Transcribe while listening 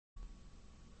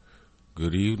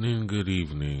Good evening, good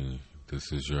evening.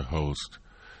 This is your host,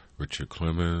 Richard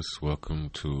Clemens.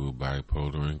 Welcome to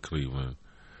Bipolar in Cleveland.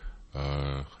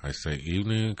 I say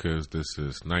evening because this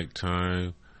is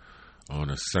nighttime on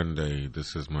a Sunday.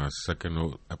 This is my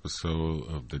second episode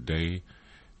of the day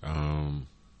for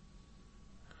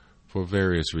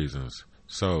various reasons.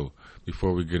 So,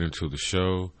 before we get into the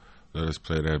show, let us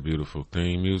play that beautiful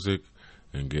theme music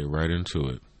and get right into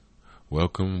it.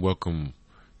 Welcome,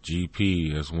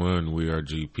 GP as one, we are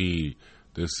GP.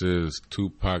 This is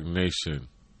Tupac Nation.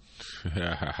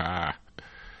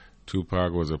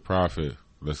 Tupac was a prophet.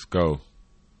 Let's go.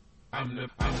 I'm the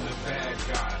bad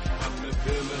guy. I'm the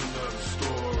villain of the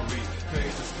story.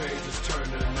 Pages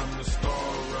turning. I'm the star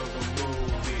of the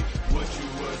movie. What you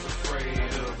was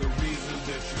afraid of, the reason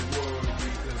that you worry.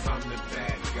 Cause I'm the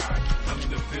bad guy. I'm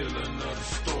the villain of the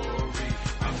story.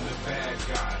 I'm the bad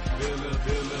guy. Villain of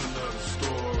the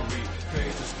story.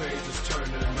 Pages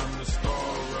turning. I'm the star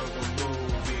of the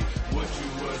movie. What you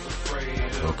was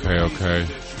afraid of. Okay.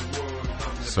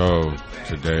 So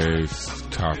today's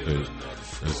topic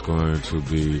is going to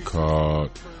be called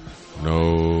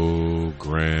No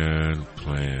Grand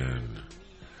Plan.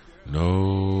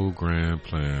 No Grand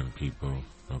Plan, people.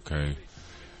 Okay.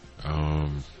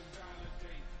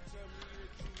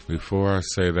 Before I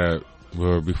say that,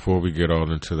 well, before we get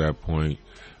on into that point,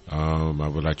 I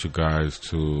would like you guys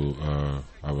to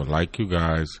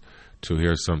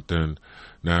hear something.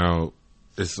 Now,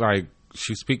 it's like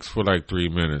she speaks for like 3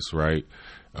 minutes, right?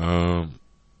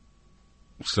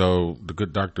 So the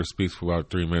good doctor speaks for about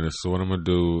 3 minutes. So what I'm going to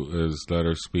do is let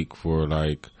her speak for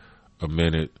like a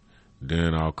minute.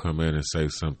 Then I'll come in and say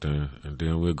something, and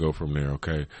then we'll go from there,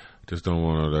 okay? Just don't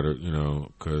want to let her,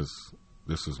 because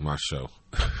this is my show.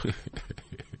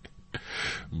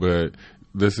 But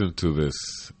listen to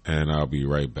this, and I'll be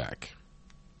right back.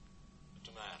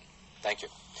 Thank you.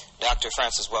 Dr.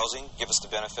 Francis Welsing, give us the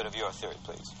benefit of your theory,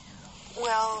 please.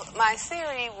 Well, my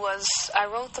theory was, I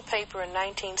wrote the paper in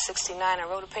 1969. I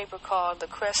wrote a paper called The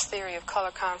Crest Theory of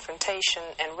Color Confrontation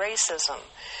and Racism.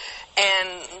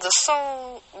 And the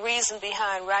sole reason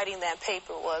behind writing that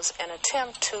paper was an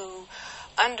attempt to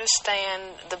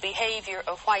understand the behavior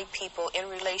of white people in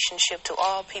relationship to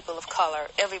all people of color,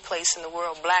 every place in the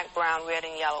world, black, brown, red,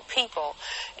 and yellow people.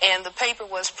 And the paper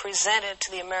was presented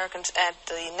to the Americans at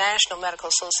the National Medical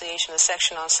Association, the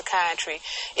section on psychiatry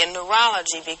in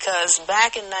neurology, because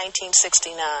back in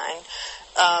 1969,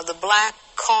 the Black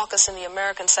Caucus in the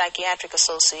American Psychiatric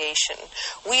Association,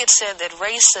 we had said that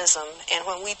racism, and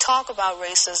when we talk about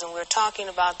racism, we're talking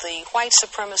about the white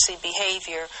supremacy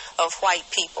behavior of white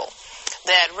people.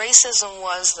 That racism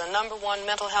was the number one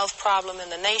mental health problem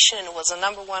in the nation, and it was the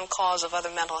number one cause of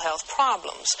other mental health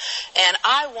problems. And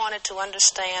I wanted to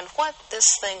understand what this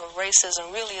thing of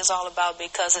racism really is all about,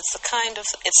 because it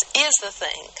is the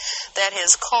thing that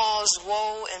has caused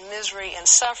woe and misery and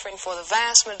suffering for the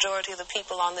vast majority of the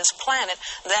people on this planet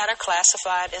that are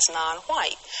classified as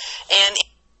non-white. And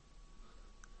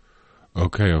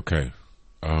Okay.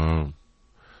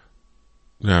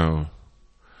 Now,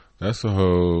 that's a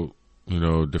whole,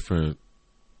 different,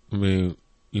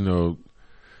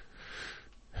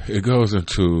 it goes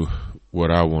into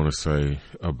what I want to say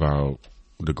about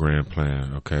the grand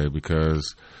plan, okay?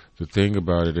 Because the thing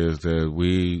about it is that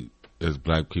we, as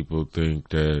black people, think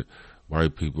that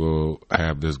white people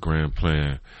have this grand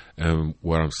plan. And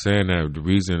what I'm saying that, the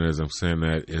reason is I'm saying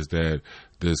that is that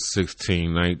this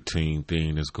 1619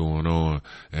 thing is going on,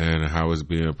 and how it's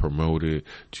being promoted,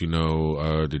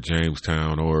 to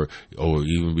Jamestown, or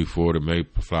even before the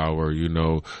Mayflower,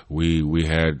 we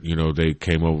had, they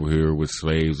came over here with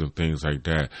slaves and things like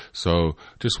that. So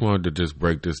just wanted to just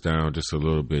break this down just a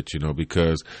little bit,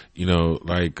 because,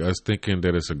 like us thinking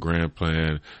that it's a grand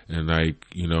plan, and like,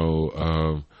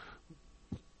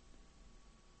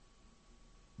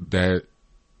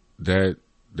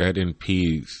 that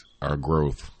impedes our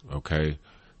growth, okay?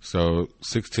 So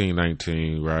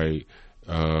 1619, right,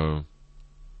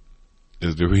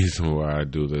 is the reason why I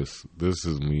do this. This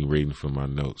is me reading from my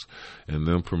notes. And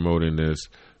them promoting this,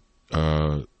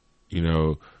 because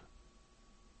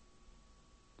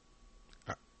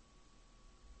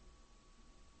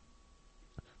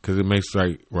it makes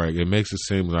it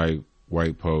seem like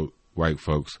white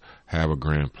folks have a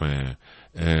grand plan,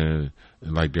 and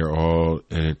like they're all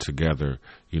in it together.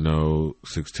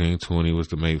 1620 was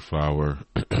the Mayflower.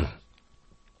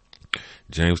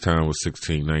 Jamestown was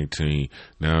 1619.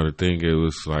 Now the thing, it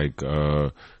was like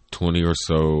 20 or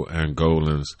so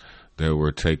Angolans that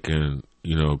were taken,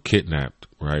 kidnapped,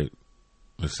 right?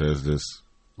 It says this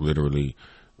literally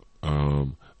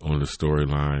on the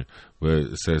storyline, but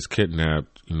it says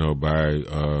kidnapped, by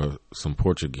some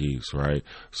Portuguese, right?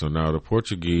 So now the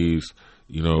Portuguese,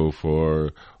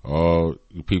 for all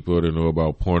people that know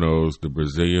about pornos, the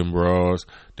Brazilian bras,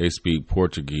 they speak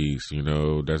Portuguese,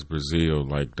 that's Brazil,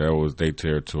 like that was their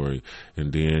territory.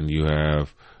 And then you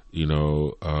have,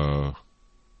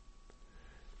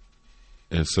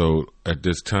 and so at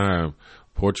this time,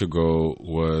 Portugal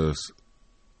was,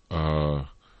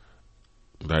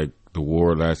 like the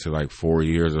war lasted like 4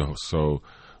 years or so,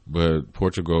 but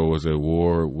Portugal was at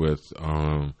war with,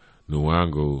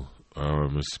 Nwango,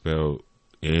 it's spelled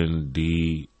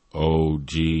NdogngO,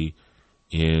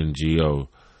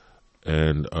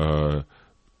 and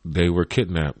they were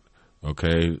kidnapped.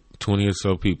 Okay, 20 or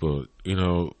so people.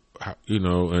 And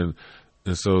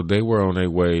so they were on their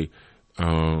way.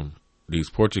 These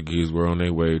Portuguese were on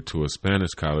their way to a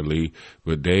Spanish colony,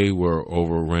 but they were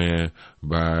overran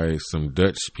by some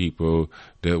Dutch people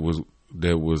that was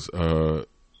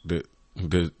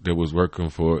working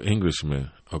for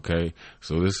Englishmen. Okay,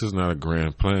 so this is not a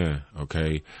grand plan.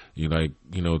 Okay,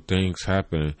 things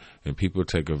happen and people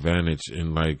take advantage,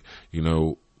 and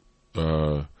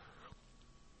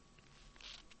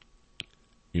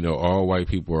all white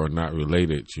people are not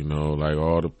related. Like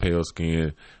all the pale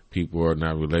skinned people are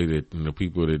not related, and the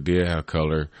people that did have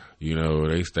color,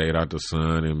 they stayed out the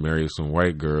sun and married some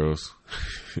white girls.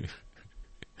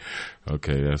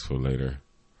 Okay, that's for later.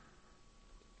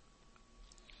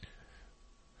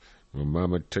 My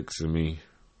mama texted me.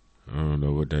 I don't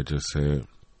know what that just said.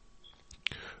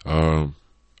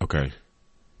 Okay.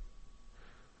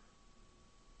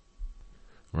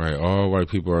 Right, all white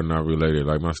people are not related.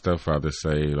 Like my stepfather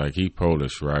say, like he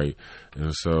Polish, right?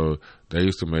 And so they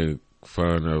used to make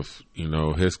fun of,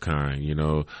 his kind,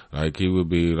 like he would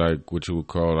be like what you would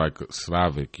call like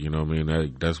Slavic,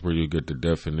 that's where you get the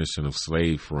definition of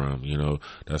slave from,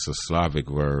 that's a Slavic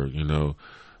word,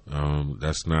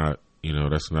 that's not,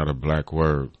 that's not a black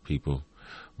word, people.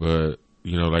 But,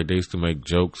 like they used to make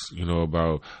jokes,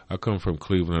 about, I come from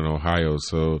Cleveland, Ohio.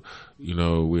 So,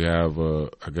 we have,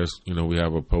 we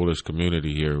have a Polish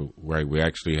community here, right? We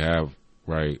actually have,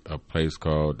 right, a place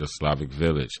called the Slavic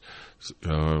Village.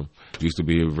 Used to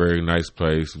be a very nice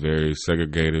place, very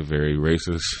segregated, very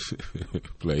racist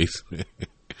place.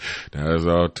 Now that's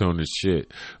all tone of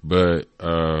shit. But,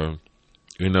 like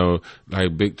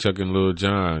Big Chuck and Lil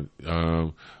John,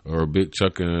 or Big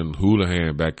Chuck and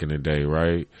Houlihan back in the day,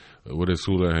 right? What is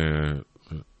Houlihan?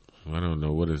 I don't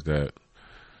know. What is that?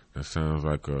 That sounds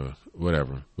like a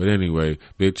whatever. But anyway,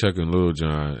 Big Chuck and Lil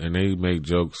John, and they make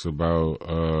jokes about,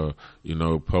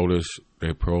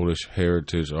 their Polish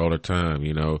heritage all the time.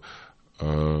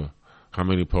 How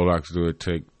many Polacks do it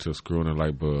take to screw in a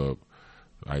light bulb?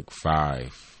 Like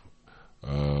 5.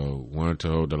 1 to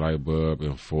hold the light bulb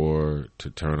and 4 to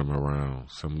turn them around.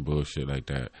 Some bullshit like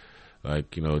that.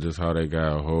 Like, just how they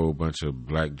got a whole bunch of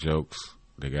black jokes.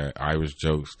 They got Irish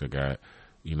jokes. They got,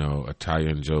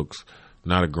 Italian jokes.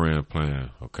 Not a grand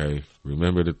plan, okay?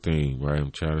 Remember the theme, right?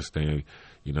 I'm trying to stay,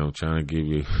 I'm trying to give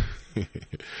you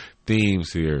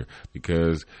themes here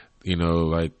because,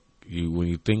 when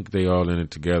you think they all in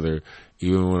it together,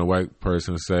 even when a white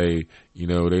person say,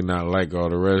 they not like all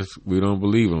the rest, we don't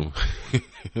believe them.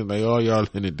 Like, all y'all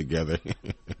in it together.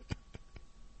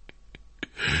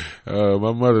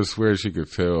 My mother swears she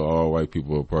could tell all white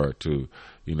people apart too.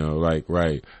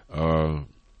 Right.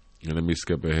 And let me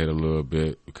skip ahead a little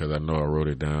bit because I know I wrote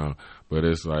it down. But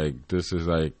it's like, this is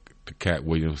like the Cat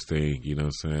Williams thing, you know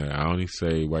what I'm saying? I only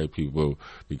say white people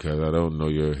because I don't know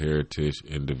your heritage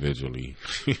individually.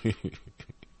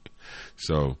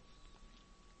 So,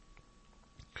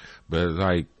 but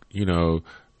like,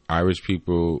 Irish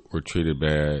people were treated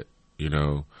bad,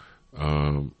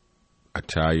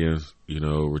 Italians,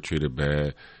 were treated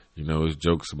bad. It's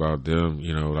jokes about them,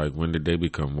 like when did they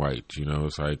become white?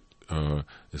 It's like,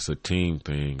 it's a team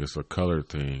thing, it's a color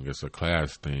thing, it's a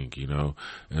class thing,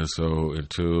 and so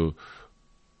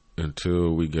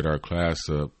until we get our class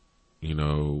up, we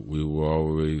will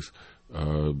always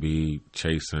be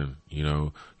chasing,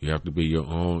 you have to be your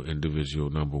own individual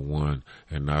number one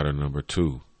and not a number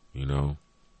two,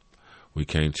 we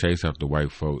can't chase after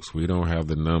white folks. We don't have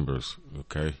the numbers,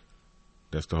 okay?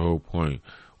 That's the whole point.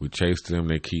 We chase them,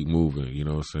 they keep moving, you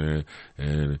know what I'm saying?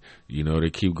 And, they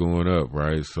keep going up,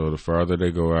 right? So the farther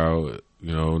they go out,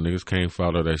 niggas can't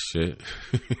follow that shit.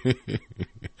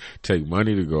 Take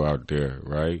money to go out there,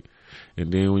 right?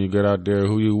 And then when you get out there,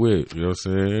 who you with? You know what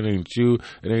I'm saying? It ain't you.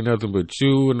 It ain't nothing but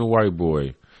you and the white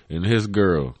boy and his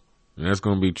girl. And that's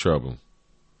going to be trouble.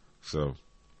 So,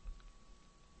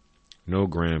 no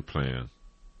grand plan.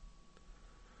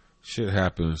 Shit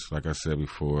happens, like I said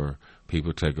before.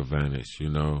 people take advantage. You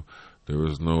know, there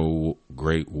was no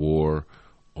great war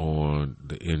on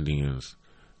the Indians.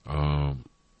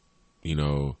 You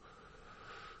know,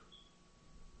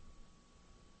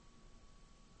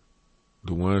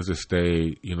 the ones that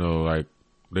stayed, you know, like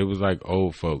they was like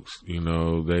old folks. You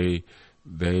know, they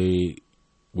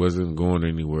wasn't going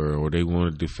anywhere, or they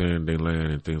wanted to defend their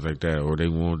land and things like that, or they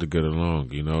wanted to get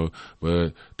along. You know,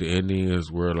 but the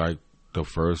Indians were like the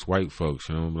first white folks.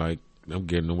 You know, like I'm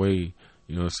getting away.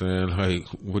 You know what I'm saying? Like,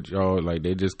 what y'all, like,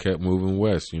 they just kept moving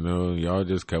west, you know? Y'all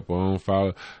just kept on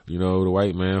follow, you know, the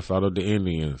white man followed the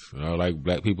Indians. You know, like,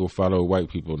 black people follow white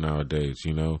people nowadays,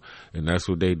 you know? And that's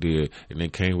what they did. And they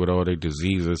came with all their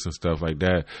diseases and stuff like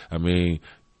that. I mean,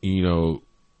 you know,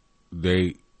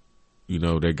 they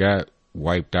got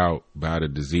wiped out by the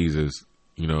diseases,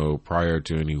 you know, prior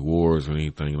to any wars or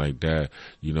anything like that,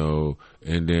 you know?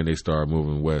 And then they started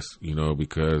moving west, you know,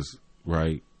 because,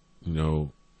 right, you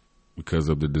know, because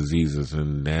of the diseases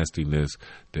and nastiness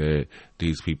that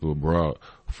these people brought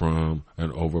from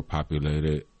an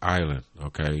overpopulated island,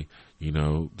 okay? You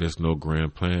know, there's no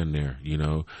grand plan there, you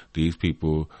know? These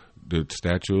people, the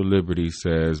Statue of Liberty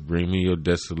says, bring me your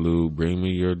desolate, bring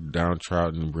me your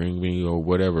downtrodden, bring me your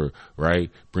whatever,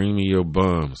 right? Bring me your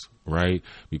bums, right?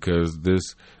 Because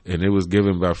this, and it was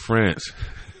given by France.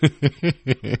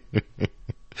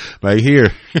 Like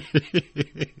here.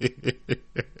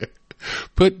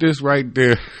 Put this right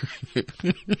there.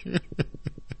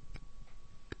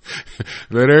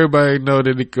 Let everybody know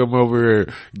that they come over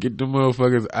here. Get the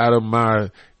motherfuckers out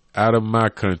of my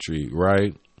country,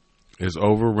 right? It's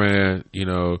overran. You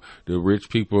know, the rich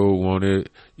people wanted,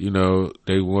 you know,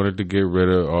 they wanted to get rid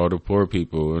of all the poor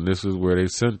people, and this is where they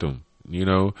sent them. You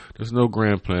know, there's no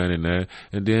grand plan in that.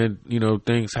 And then, you know,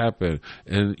 things happen,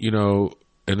 and you know,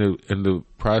 in the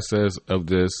process of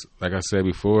this, like I said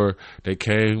before, they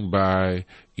came by,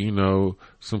 you know,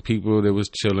 some people that was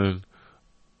chilling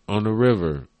on the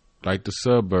river, like the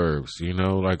suburbs, you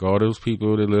know, like all those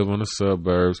people that live on the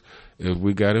suburbs. If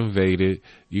we got invaded,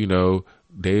 you know,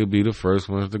 they'd be the first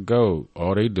ones to go.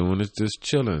 All they doing is just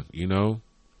chilling, you know.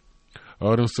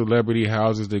 All them celebrity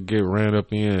houses that get ran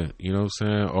up in, you know what I'm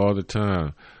saying, all the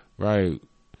time, right?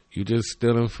 You just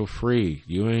stealing for free.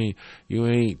 You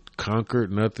ain't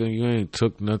conquered nothing. You ain't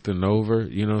took nothing over.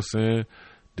 You know what I'm saying?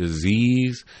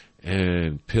 Disease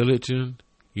and pillaging,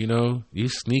 you know, you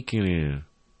sneaking in.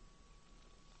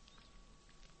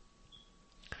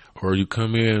 Or you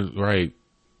come in like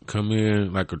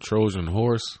a Trojan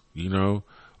horse, you know,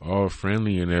 all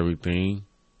friendly and everything.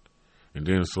 And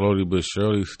then slowly but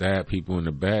surely stab people in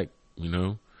the back, you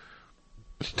know.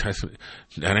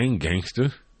 That ain't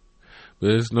gangster. But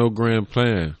there's no grand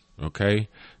plan, okay?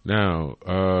 Now,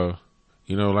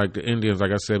 you know, like the Indians,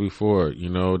 like I said before, you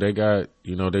know, they try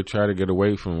to get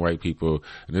away from white people.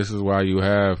 And this is why you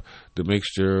have the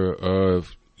mixture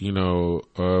of, you know,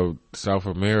 of South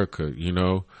America, you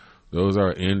know. Those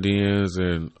are Indians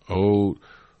and older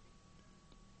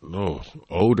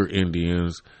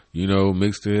Indians, you know,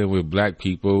 mixed in with black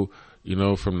people, you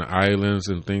know, from the islands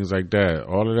and things like that.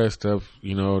 All of that stuff,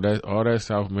 you know, all that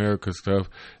South America stuff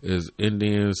is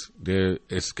Indians that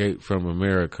escaped from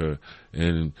America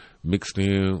and mixed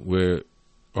in with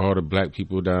all the black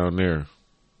people down there.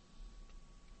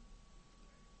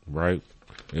 Right?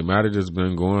 It might have just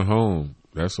been going home.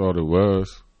 That's all it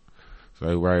was. It's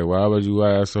like, right, why would you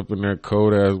ass up in that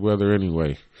cold ass weather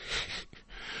anyway?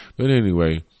 But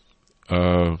anyway,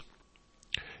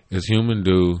 as humans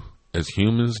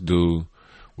do,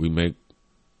 we make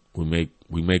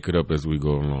it up as we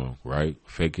go along, right?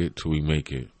 Fake it till we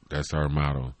make it. That's our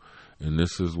motto. And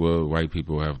this is what white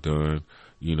people have done,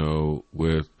 you know,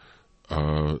 with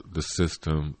the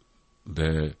system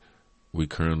that we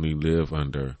currently live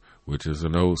under, which is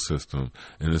an old system.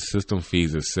 And the system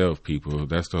feeds itself, people.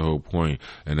 That's the whole point.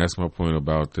 And that's my point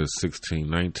about this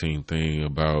 1619 thing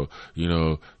about, you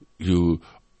know,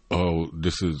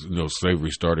 this is, you know,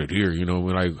 slavery started here, you know,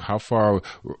 like how far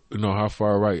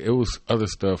right. It was other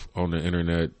stuff on the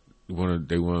internet.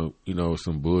 They want, you know,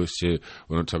 some bullshit.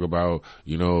 Want to talk about,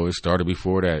 you know, it started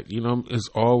before that. You know, it's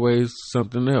always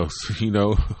something else, you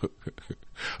know.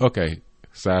 Okay,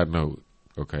 side note.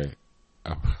 Okay,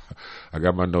 I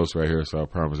got my notes right here, so I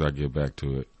promise I'll get back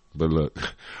to it. But look,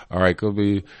 all right,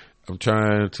 I'm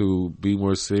trying to be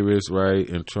more serious, right,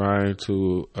 and trying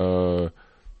to,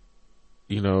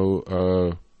 you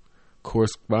know,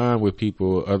 correspond with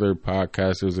people, other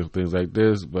podcasters and things like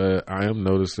this, but I am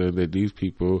noticing that these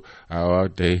people are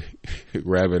out there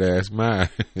rabbit ass mind.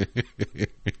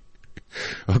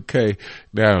 Okay,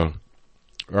 now,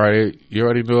 all right, you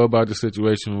already know about the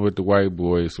situation with the white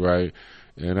boys, right?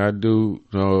 And I do,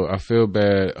 I feel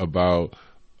bad about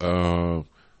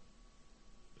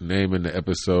naming the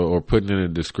episode or putting in a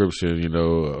description,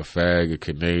 a fag, a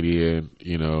Canadian,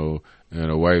 and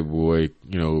a white boy,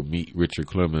 meet Richard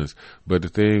Clemens. But the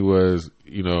thing was,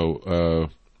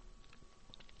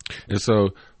 and so,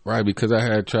 right, because I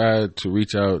had tried to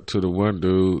reach out to the one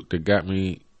dude that got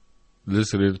me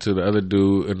listening to the other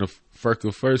dude in the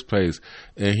first place,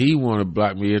 and he want to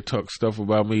block me and talk stuff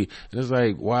about me. And it's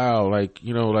like, wow, like,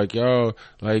 y'all,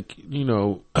 like,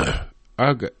 I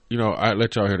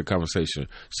let y'all hear the conversation.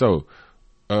 So,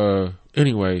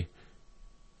 anyway,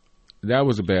 that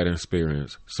was a bad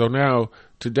experience. So now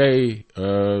today,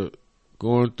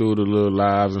 going through the little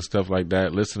lives and stuff like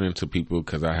that, listening to people,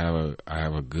 because I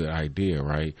have a good idea,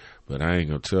 right? But I ain't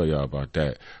gonna tell y'all about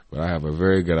that. But I have a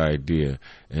very good idea,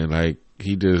 and like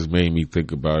he just made me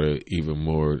think about it even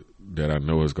more, that I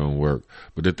know it's gonna work.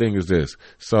 But the thing is this: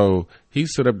 so he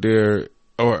sit up there.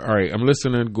 All right, I'm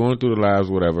listening, going through the lives,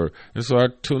 whatever, and so I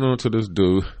tune on to this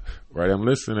dude. Right, I'm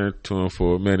listening to him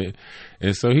for a minute,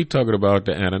 and so he talking about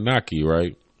the Anunnaki,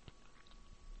 right,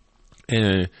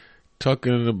 and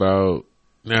talking about.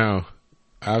 Now,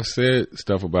 I've said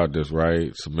stuff about this,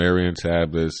 right? Sumerian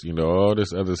tablets, all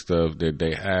this other stuff that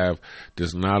they have,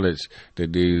 this knowledge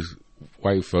that these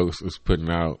white folks is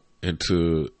putting out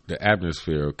into the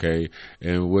atmosphere, okay?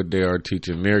 And what they are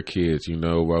teaching their kids,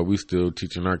 while we still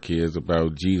teaching our kids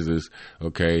about Jesus,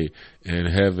 okay, and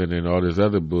heaven and all this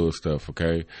other bull stuff,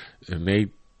 okay? And they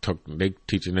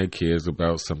teaching their kids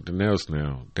about something else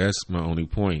now. That's my only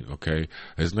point, okay?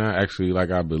 It's not actually like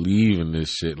I believe in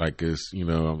this shit like it's,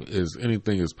 is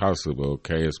anything is possible,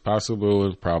 okay? It's possible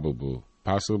and probable.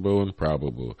 Possible and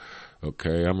probable,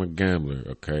 okay? I'm a gambler,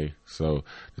 okay? So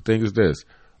the thing is this,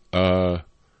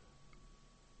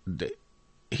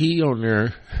 he on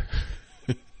there,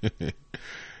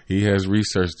 he has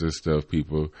researched this stuff,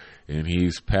 people, and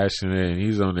he's passionate, and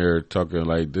he's on there talking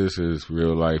like this is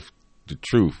real life, the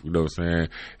truth, you know what I'm saying?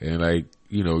 And like,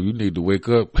 you need to wake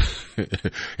up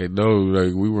and know,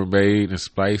 like, we were made and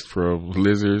spliced from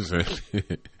lizards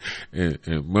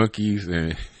and monkeys,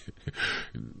 and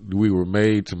we were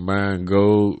made to mine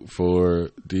gold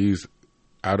for these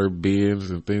outer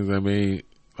beings and things. I mean,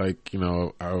 like,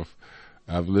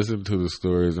 I've listened to the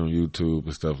stories on YouTube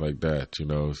and stuff like that,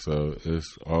 so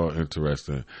it's all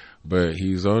interesting. But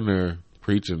he's on there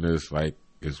preaching this like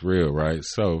it's real, right?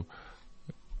 So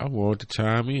I wanted to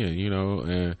chime in,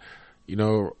 and,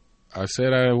 I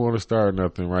said I didn't want to start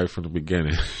nothing right from the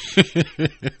beginning.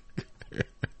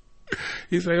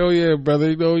 He's like, oh yeah,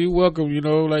 brother, you're welcome,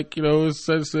 it's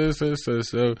such.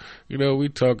 So, we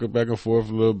talking back and forth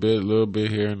a little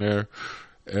bit here and there.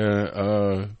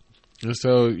 And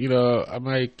so, I'm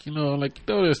like,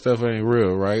 this stuff ain't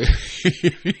real, right?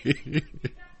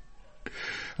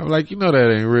 I'm like,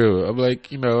 that ain't real. I'm like,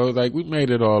 like we made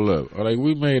it all up. Or like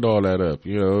we made all that up.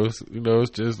 It's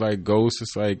just like ghosts.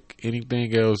 It's like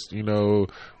anything else. And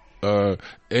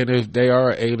if they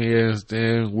are aliens,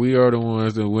 then we are the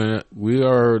ones that went. We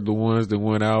are the ones that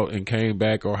went out and came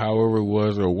back, or however it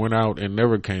was, or went out and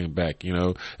never came back.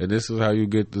 And this is how you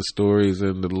get the stories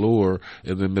and the lore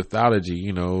and the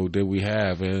mythology. That we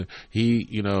have. And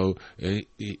he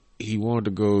wanted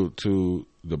to go to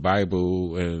the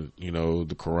Bible and,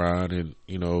 the Quran and,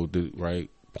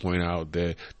 point out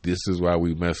that this is why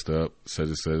we messed up, such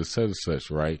and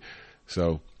such, right?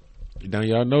 So now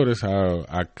y'all notice how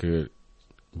I could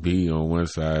be on one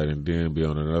side and then be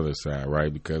on another side,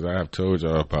 right? Because I have told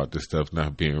y'all about this stuff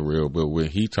not being real, but when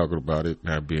he talking about it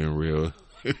not being real,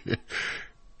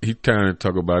 he trying to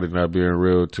talk about it not being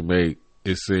real to make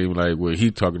it seem like what he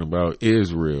talking about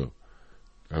is real.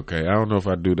 Okay, I don't know if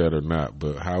I do that or not,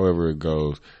 but however it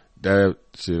goes, that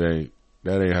ain't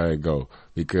how it go,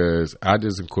 because I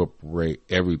just incorporate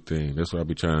everything. That's what I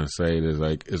be trying to say. It's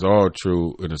like, it's all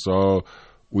true, and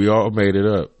we all made it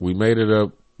up. We made it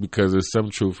up because there's some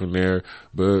truth in there,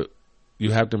 but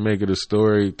you have to make it a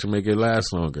story to make it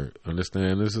last longer.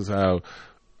 Understand? This is how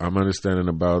I'm understanding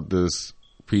about this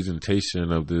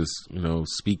presentation of this,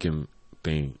 speaking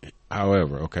thing.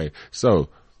 However, okay, so,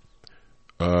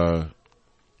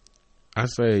 I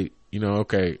say,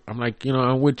 okay, I'm like,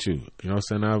 I'm with you. I'm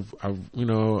saying? I've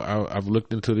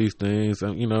looked into these things,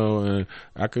 and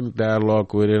I can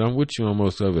dialogue with it. I'm with you on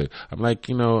most of it. I'm like,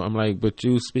 but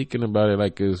you speaking about it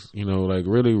like it's, like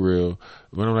really real.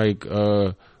 But I'm like,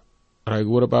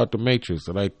 what about the Matrix?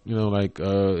 Like,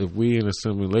 if we in a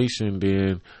simulation,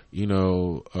 then,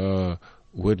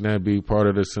 wouldn't that be part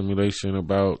of the simulation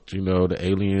about, the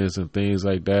aliens and things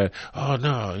like that? Oh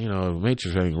no,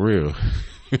 Matrix ain't real.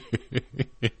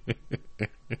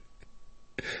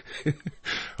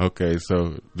 Okay,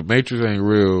 so the Matrix ain't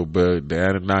real, but the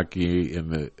Anunnaki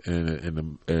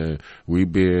we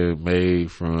being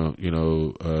made from,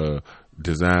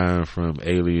 designed from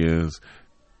aliens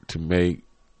to make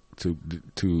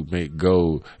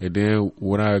gold. And then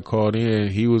when I called in,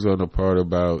 he was on the part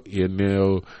about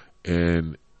Enel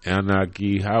and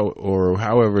Anunnaki,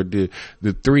 however the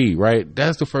three, right?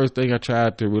 That's the first thing I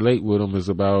tried to relate with him, is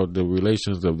about the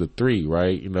relations of the three,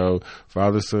 right?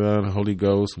 Father, Son, Holy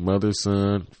Ghost, Mother,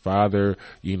 Son, Father,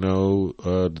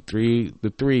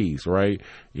 the threes, right?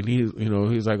 And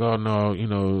he's like, oh no,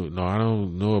 no, I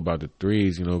don't know about the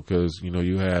threes, because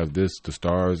you have the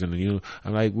stars and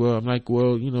I'm like, well,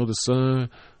 the sun,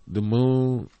 the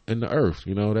moon, and the earth,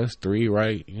 that's three,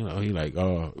 right? He like,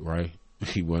 oh, right.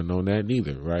 He wasn't on that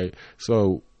neither, right?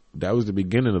 So that was the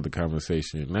beginning of the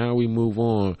conversation. Now we move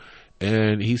on,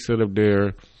 and he sit up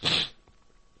there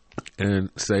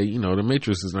and say, the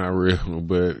Matrix is not real,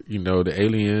 but the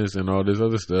aliens and all this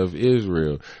other stuff is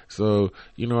real. So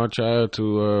I try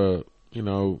to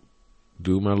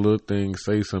do my little thing,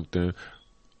 say something,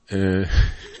 and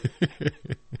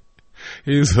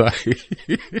he's like.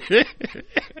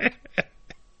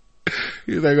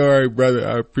 He's like, all right, brother,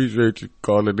 I appreciate you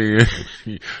calling in.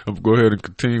 I'm gonna go ahead and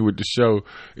continue with the show,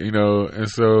 and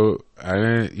so I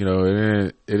didn't,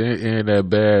 it didn't end that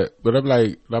bad. But I'm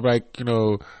like,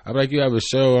 you have a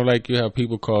show, I'm like, you have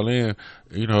people call in,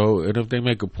 and if they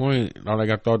make a point,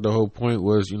 I thought the whole point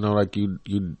was, you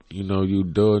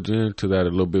dodge into that a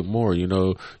little bit more,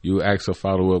 you ask a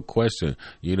follow-up question,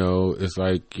 it's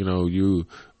like,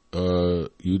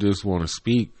 you just want to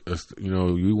speak,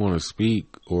 you want to speak,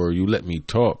 or you let me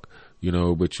talk,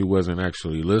 but you wasn't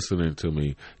actually listening to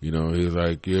me. He's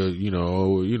like, yeah,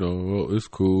 it's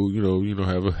cool,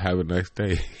 have a nice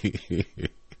day.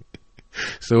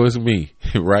 So it's me,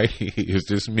 right? It's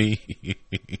just me.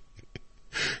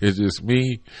 It's just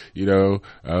me,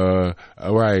 all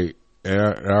right.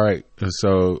 All right. And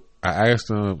so I asked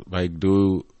him, like,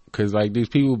 dude, cause like these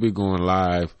people be going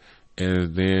live,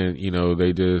 and then,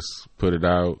 they just put it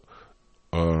out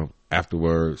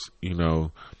afterwards,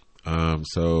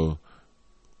 so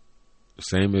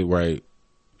same as right,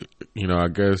 I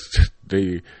guess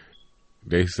they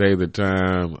say the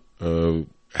time of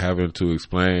having to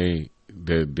explain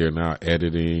that they're not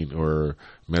editing or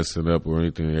messing up or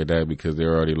anything like that because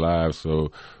they're already live.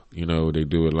 So, they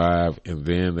do it live, and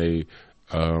then they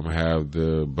have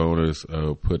the bonus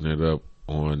of putting it up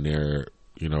on their,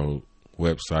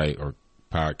 website or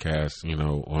podcast,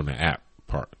 on the app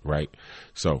part, right?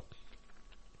 So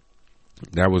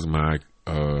that was my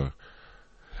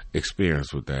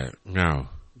experience with that. Now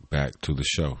back to the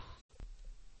show.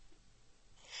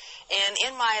 And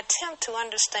in my attempt to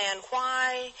understand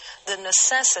why the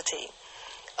necessity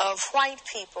of white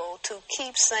people to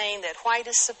keep saying that white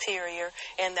is superior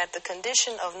and that the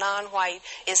condition of non-white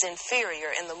is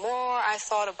inferior. And the more I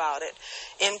thought about it,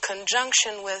 in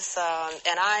conjunction with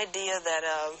an idea that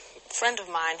a friend of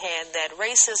mine had, that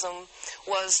racism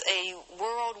was a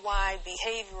worldwide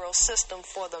behavioral system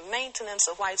for the maintenance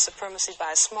of white supremacy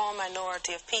by a small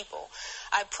minority of people,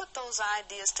 I put those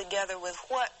ideas together with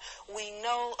what we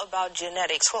know about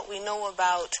genetics, what we know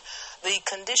about the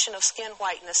condition of skin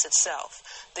whiteness itself.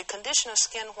 The condition of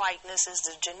skin whiteness is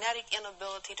the genetic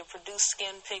inability to produce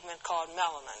skin pigment called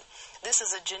melanin. This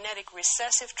is a genetic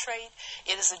recessive trait.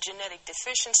 It is a genetic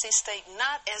deficiency state,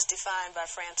 not as defined by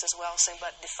Francis Welsing,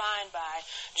 but defined by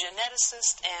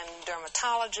geneticists and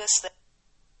dermatologists.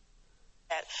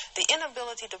 That the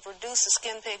inability to produce the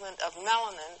skin pigment of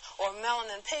melanin or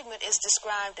melanin pigment is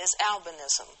described as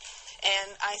albinism.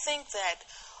 And I think that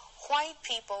white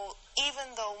people,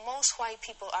 even though most white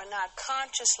people are not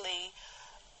consciously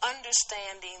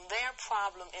understanding their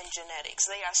problem in genetics,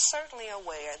 they are certainly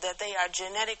aware that they are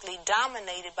genetically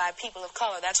dominated by people of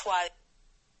color. That's why.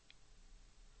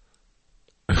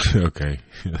 Okay.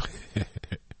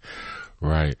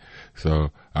 Right.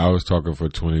 So I was talking for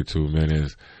 22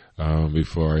 minutes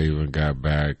before I even got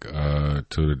back to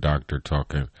the doctor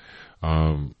talking.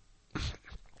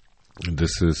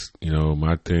 This is,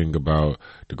 my thing about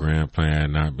the grand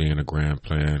plan not being a grand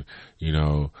plan,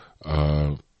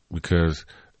 because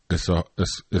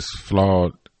it's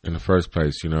flawed in the first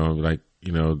place,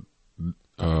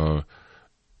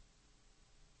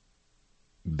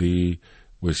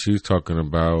 what she's talking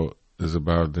about is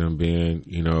about them being,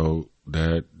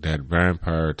 that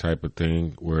vampire type of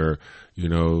thing where,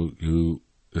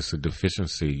 it's a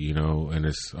deficiency, and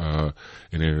it's, and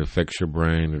it affects your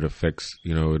brain. It affects,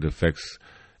 it affects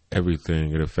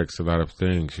everything. It affects a lot of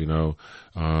things, these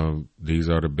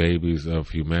are the babies of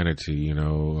humanity,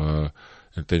 and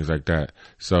things like that.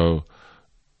 So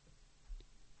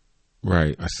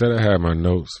Right. I said I had my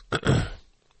notes, but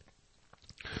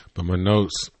my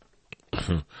notes,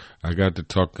 I got to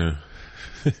talking,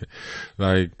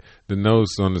 like the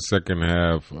notes on the second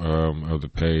half of the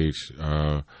page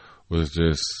was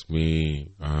just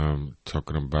me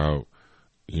talking about,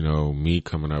 me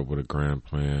coming up with a grand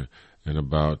plan and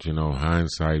about,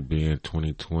 hindsight being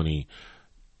 2020.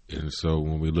 And so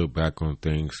when we look back on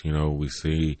things, we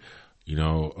see,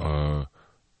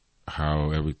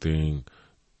 how everything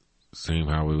seemed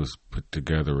how it was put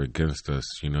together against us,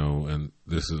 and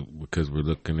this is because we're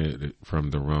looking at it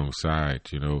from the wrong side,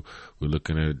 we're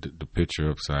looking at the picture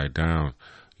upside down,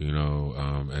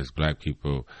 as black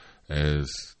people,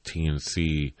 as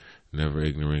TNC, never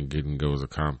ignorant, getting goals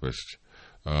accomplished.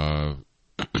 And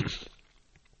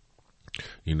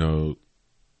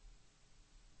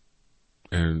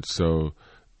so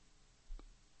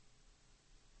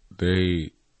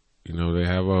they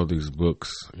have all these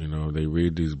books, they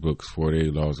read these books,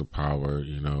 48 Laws of Power,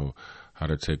 how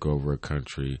to take over a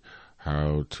country,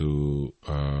 how to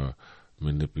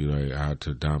manipulate, how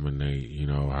to dominate,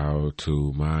 how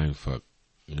to mind fuck,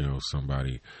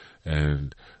 somebody.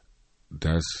 And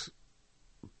that's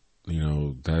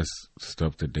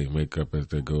stuff that they make up as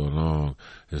they go along.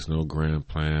 There's no grand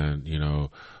plan,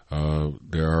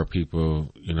 there are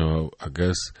people, I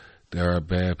guess there are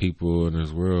bad people in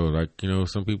this world. Like,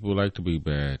 some people like to be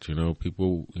bad,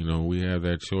 people, we have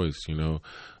that choice,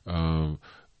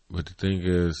 but the thing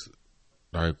is,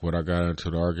 like what I got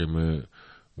into the argument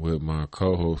with my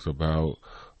co-host about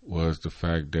was the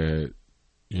fact that,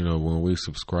 when we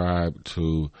subscribe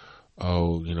to,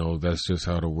 that's just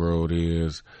how the world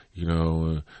is, you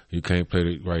can't play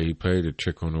the, right, he played the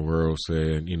trick on the world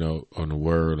saying, on the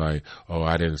word, like, oh,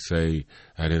 I didn't say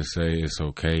it's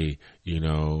okay,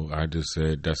 I just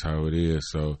said that's how it is.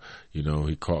 So,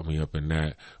 he caught me up in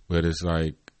that. But it's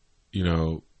like,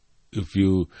 if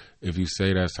you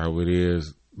say that's how it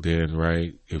is, then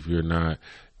right, if you're not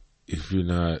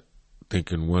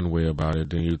thinking one way about it,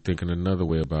 then you're thinking another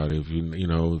way about it.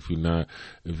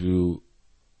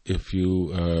 If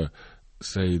you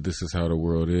say this is how the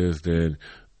world is, then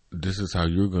this is how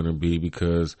you're going to be,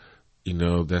 because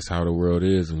that's how the world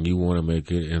is, and you want to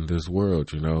make it in this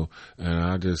world, and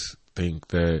I just think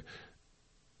that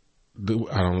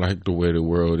I don't like the way the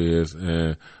world is,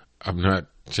 and I'm not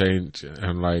I'm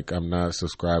not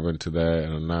subscribing to that,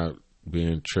 and I'm not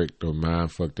being tricked or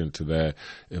mind fucked into that.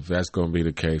 If that's going to be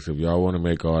the case, if y'all want to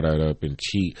make all that up and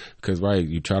cheat, because right,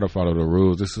 you try to follow the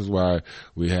rules. This is why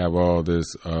we have all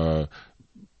this what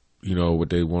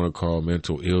they want to call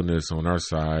mental illness on our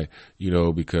side,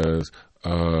 because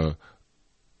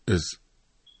it's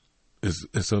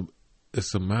a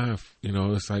mind,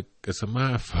 it's a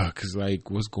mind fuck. It's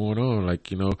like, what's going on? Like,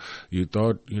 you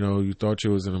thought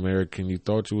you was an American, you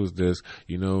thought you was this,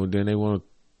 and then they want to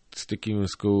stick you in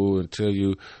school and tell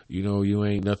you, you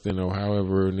ain't nothing, or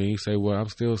however, and then you say, well, I'm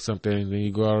still something, and then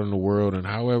you go out in the world, and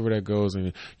however that goes,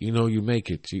 and you make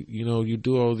it, you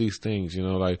do all these things,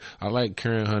 like, I like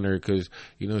Karen Hunter, because,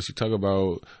 she talk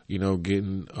about,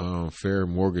 getting fair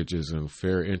mortgages and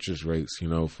fair interest rates,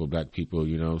 for black people,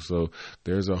 so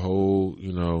there's a whole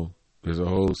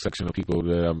section of people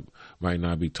that I might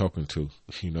not be talking to,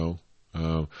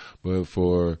 but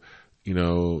for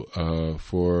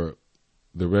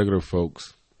the regular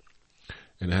folks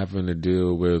and having to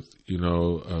deal with,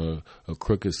 a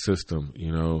crooked system,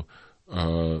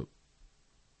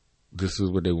 this is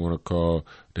what they want to call,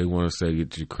 they want to say you're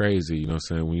crazy,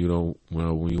 saying when you don't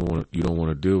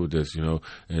want to deal with this,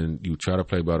 and you try to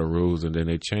play by the rules, and then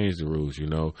they change the rules,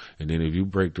 and then if you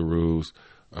break the rules,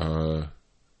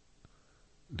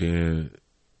 then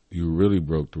you really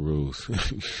broke the rules.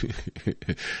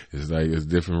 It's like, it's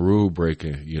different rule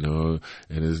breaking, and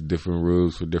it's different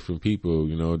rules for different people,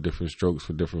 different strokes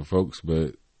for different folks,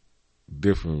 but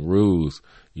different rules,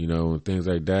 and things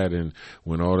like that. And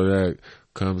when all of that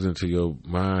comes into your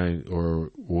mind,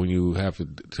 or when you have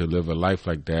to live a life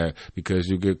like that, because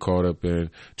you get caught up in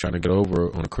trying to get over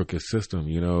on a crooked system,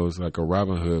 it's like a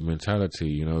Robin Hood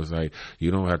mentality, it's like,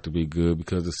 you don't have to be good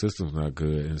because the system's not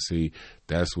good. And see,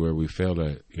 that's where we fail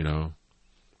at, you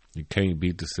can't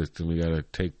beat the system, you gotta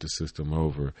take the system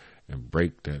over and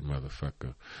break that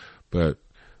motherfucker. But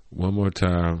one more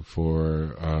time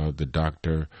for the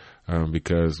doctor,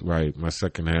 because right, my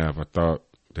second half, I thought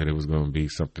that it was going to be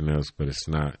something else, but it's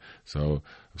not. So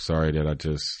I'm sorry that I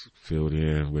just filled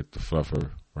in with the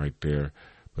fluffer right there.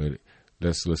 But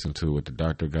let's listen to what the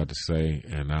doctor got to say,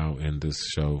 and I'll end this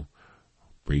show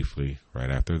briefly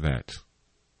right after that.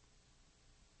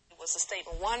 was the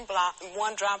statement, one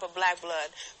drop of black blood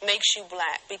makes you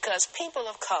black, because people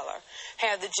of color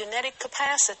have the genetic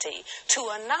capacity to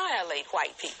annihilate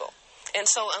white people. And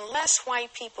so unless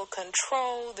white people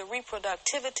control the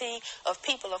reproductivity of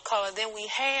people of color, then we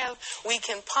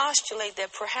can postulate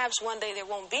that perhaps one day there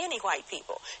won't be any white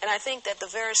people. And I think that the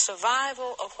very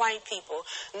survival of white people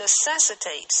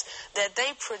necessitates that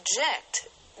they project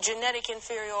genetic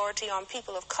inferiority on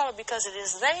people of color, because it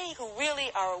is they who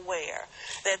really are aware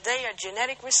that they are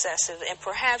genetic recessive and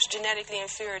perhaps genetically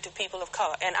inferior to people of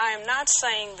color. And I am not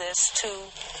saying this to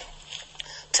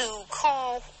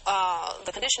call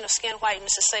the condition of skin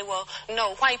whiteness to say, well,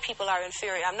 no, white people are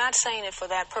inferior. I'm not saying it for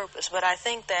that purpose, but I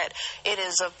think that it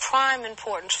is of prime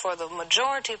importance for the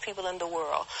majority of people in the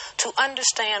world to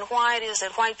understand why it is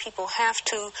that white people have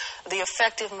to, the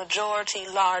effective majority,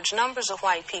 large numbers of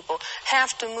white people,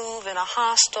 have to move in a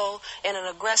hostile, in an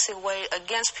aggressive way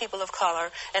against people of color,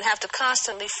 and have to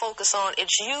constantly focus on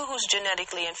it's you who's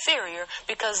genetically inferior,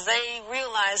 because they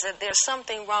realize that there's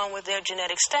something wrong with their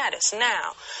genetic status.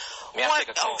 Now, may I take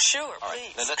a call? Oh, sure, all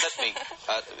please. Right.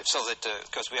 Let me, so that,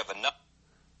 because we have enough.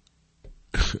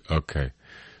 Okay.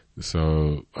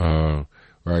 So,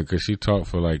 right, because she talked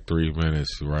for like 3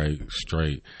 minutes, right,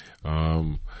 straight.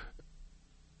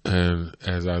 And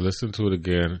as I listened to it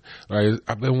again, right,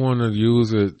 I've been wanting to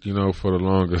use it, for the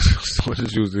longest. So I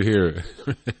just used to hear it.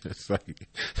 It's like,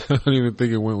 I don't even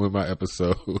think it went with my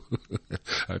episode.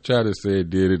 I tried to say it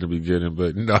did in the beginning,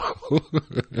 but no,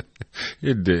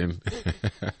 it didn't.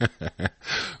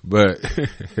 But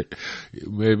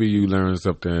maybe you learned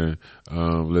something,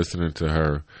 listening to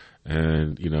her,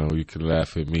 and, you can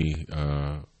laugh at me,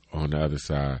 on the other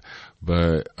side.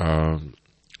 But,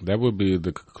 that would be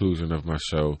the conclusion of my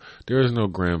show. There is no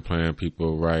grand plan,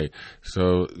 people, right?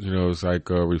 So, it's like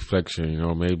a reflection,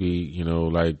 maybe,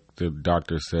 like the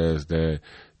doctor says that,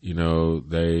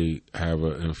 they have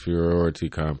an inferiority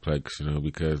complex,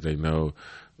 because they know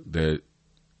that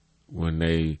when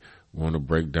they want to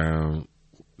break down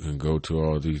and go to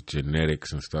all these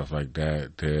genetics and stuff like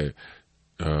that, that,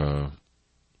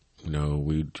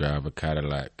 we drive a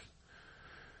Cadillac.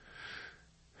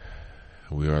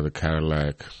 We are the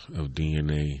Cadillac of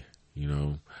DNA,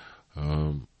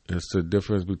 It's the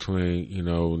difference between,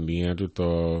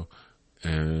 Neanderthal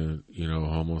and,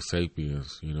 Homo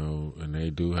sapiens, and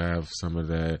they do have some of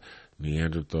that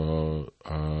Neanderthal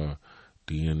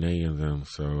DNA in them.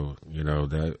 So,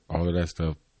 that all of that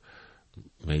stuff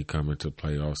may come into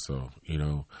play also,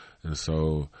 And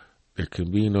so there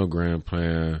can be no grand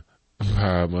plan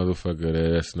by a motherfucker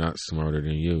that's not smarter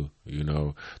than you.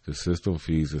 The system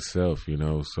feeds itself,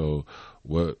 so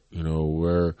what,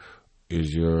 where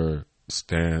is your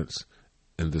stance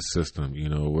in the system?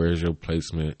 Where's your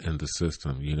placement in the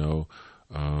system?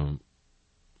 And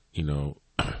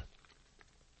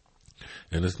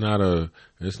it's not a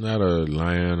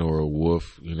lion or a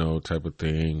wolf, type of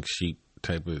thing, sheep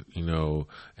type of,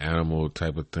 animal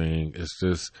type of thing. It's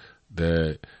just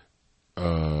that,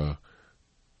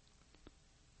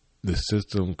 the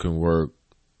system can work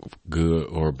good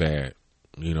or bad.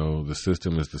 The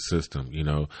system is the system,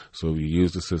 So if you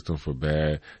use the system for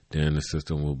bad, then the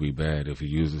system will be bad. If you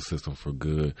use the system for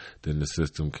good, then the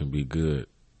system can be good.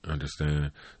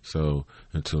 Understand? So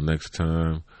until next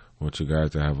time, I want you guys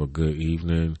to have a good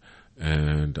evening.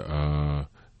 And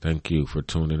thank you for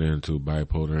tuning in to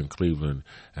Bipolar in Cleveland.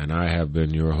 And I have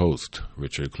been your host,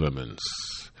 Richard Clemens.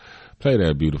 Play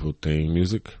that beautiful theme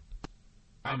music.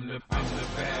 I'm the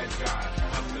bad guy.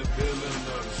 I'm the villain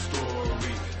of